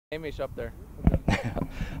Amish up there.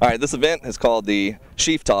 All right, this event is called the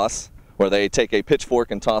sheaf toss, where they take a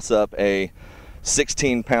pitchfork and toss up a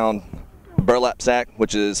 16-pound burlap sack,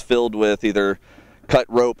 which is filled with either cut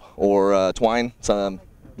rope or twine. A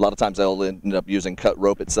lot of times they'll end up using cut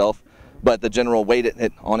rope itself, but the general weight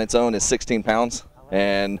on its own is 16 pounds.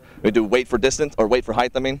 And we do weight for distance, or weight for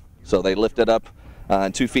height, I mean. So they lift it up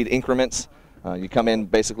in 2 feet increments. You come in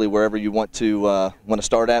basically wherever you want to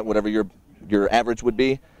start at, whatever your average would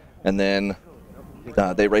be, and then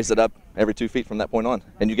they raise it up every 2 feet from that point on.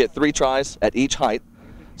 And you get 3 tries at each height.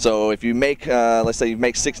 So if you make, let's say you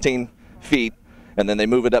make 16 feet, and then they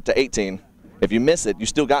move it up to 18. If you miss it, you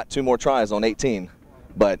still got 2 more tries on 18.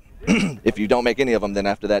 But if you don't make any of them, then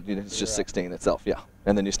after that, it's just 16 itself, yeah.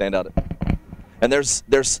 And then you stand out it. And there's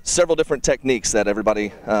several different techniques that everybody,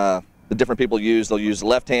 the different people use. They'll use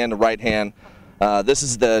left hand, right hand. This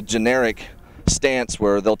is the generic stance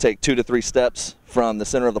where they'll take 2 to 3 steps from the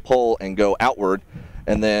center of the pole and go outward.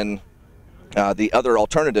 And then the other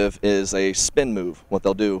alternative is a spin move. What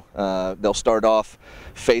they'll do, they'll start off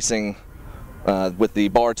facing with the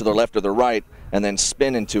bar to their left or their right, and then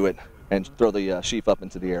spin into it and throw the sheaf up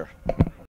into the air.